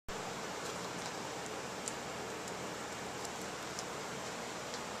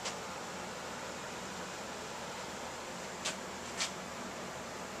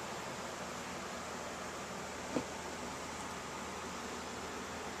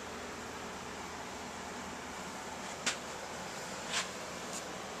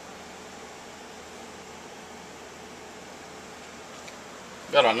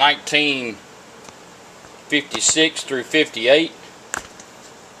Got a 1956 through 58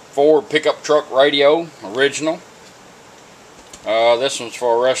 Ford pickup truck radio, original. This one's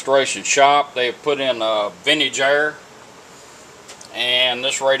for a restoration shop. They have put in vintage air, and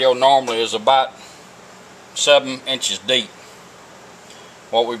this radio normally is about 7 inches deep.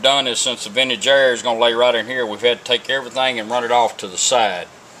 What we've done is, since the vintage air is going to lay right in here, we've had to take everything and run it off to the side.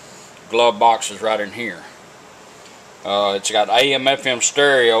 Glove box is right in here. It's got AM FM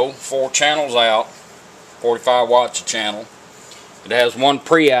stereo, 4 channels out, 45 watts a channel. It has one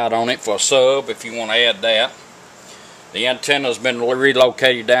pre-out on it for a sub if you want to add that. The antenna's been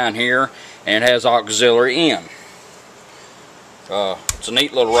relocated down here and has auxiliary in. It's a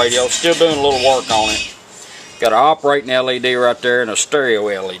neat little radio, still doing a little work on it. Got an operating LED right there and a stereo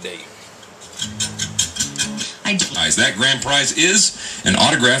LED. That grand prize is an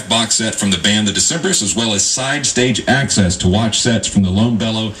autographed box set from the band The Decemberists, as well as side stage access to watch sets from the Lone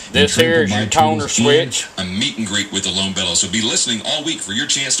Bellow. This here is your toner switch. A meet and greet with the Lone Bellow. So be listening all week for your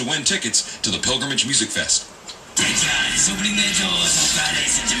chance to win tickets to the Pilgrimage Music Fest.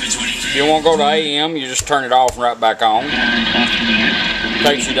 If you won't go to AM, you just turn it off and right back on.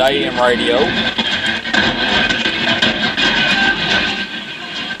 Takes you to AM radio.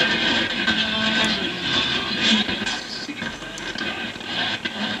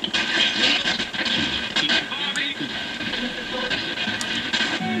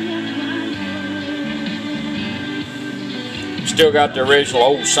 Still got the original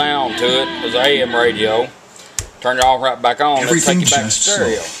old sound to it as AM radio. Turn it off right back on. Everything take you back just to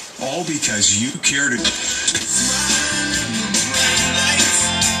stereo. So. All because you care to.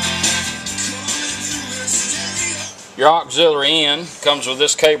 Your auxiliary in comes with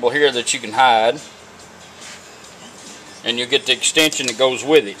this cable here that you can hide, and you get the extension that goes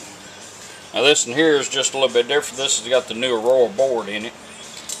with it. Now this one here is just a little bit different. This has got the new Aurora board in it,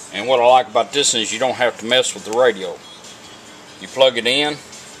 and what I like about this is you don't have to mess with the radio. You plug it in,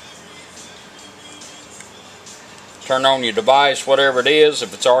 turn on your device, whatever it is.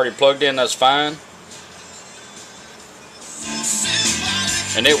 If it's already plugged in, that's fine,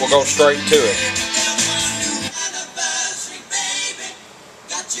 and it will go straight to it.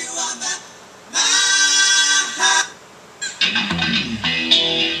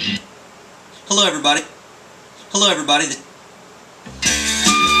 Hello everybody. Hello everybody.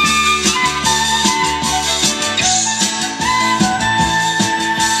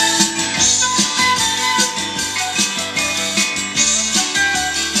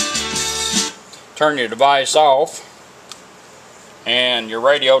 Turn your device off, and your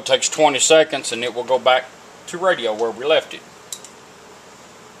radio takes 20 seconds, and it will go back to radio where we left it.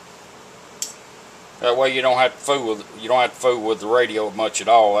 That way you don't have to fool with the radio much at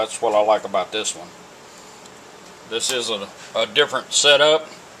all. That's what I like about this one. This is a different setup.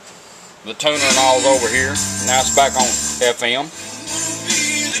 The tuner and all is over here. Now it's back on FM.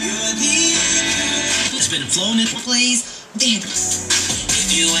 It's been flown in place.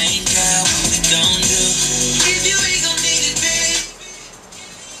 If you ain't got what it don't do, if you ain't gonna need it, baby.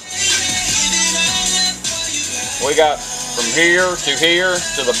 We got from here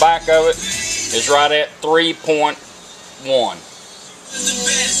to the back of it is right at 3.1.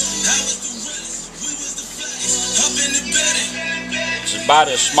 It's about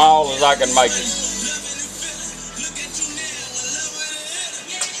as small as I can make it.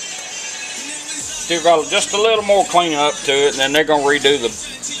 Still got just a little more cleanup to it, and then they're going to redo the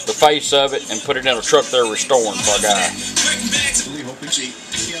face of it and put it in a truck they're restoring for a guy.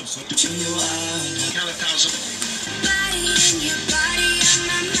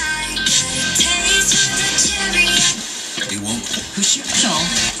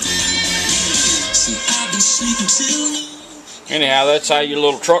 Anyhow, that's how your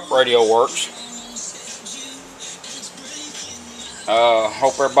little truck radio works.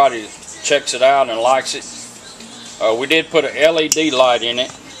 Hope everybody checks it out and likes it. We did put an LED light in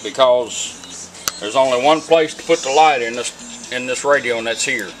it because there's only one place to put the light in this radio, and that's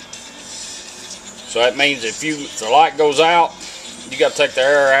here. So that means if the light goes out, you got to take the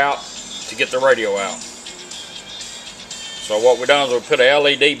air out to get the radio out. So what we done is we put a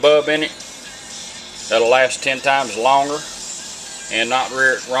LED bulb in it that'll last 10 times longer and not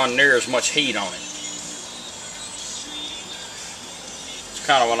run near as much heat on it. It's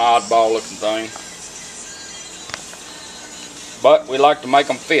kind of an oddball looking thing, but we like to make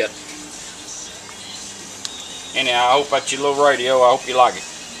them fit. Anyhow, I hope that's your little radio. I hope you like it.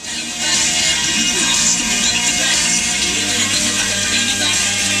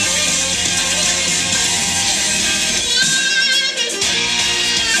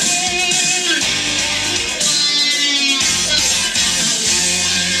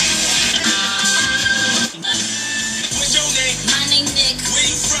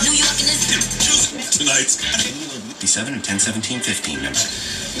 lights. 57 and 101715 number.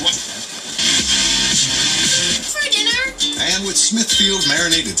 For dinner? And with Smithfield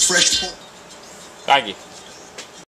marinated fresh pork. Thank you.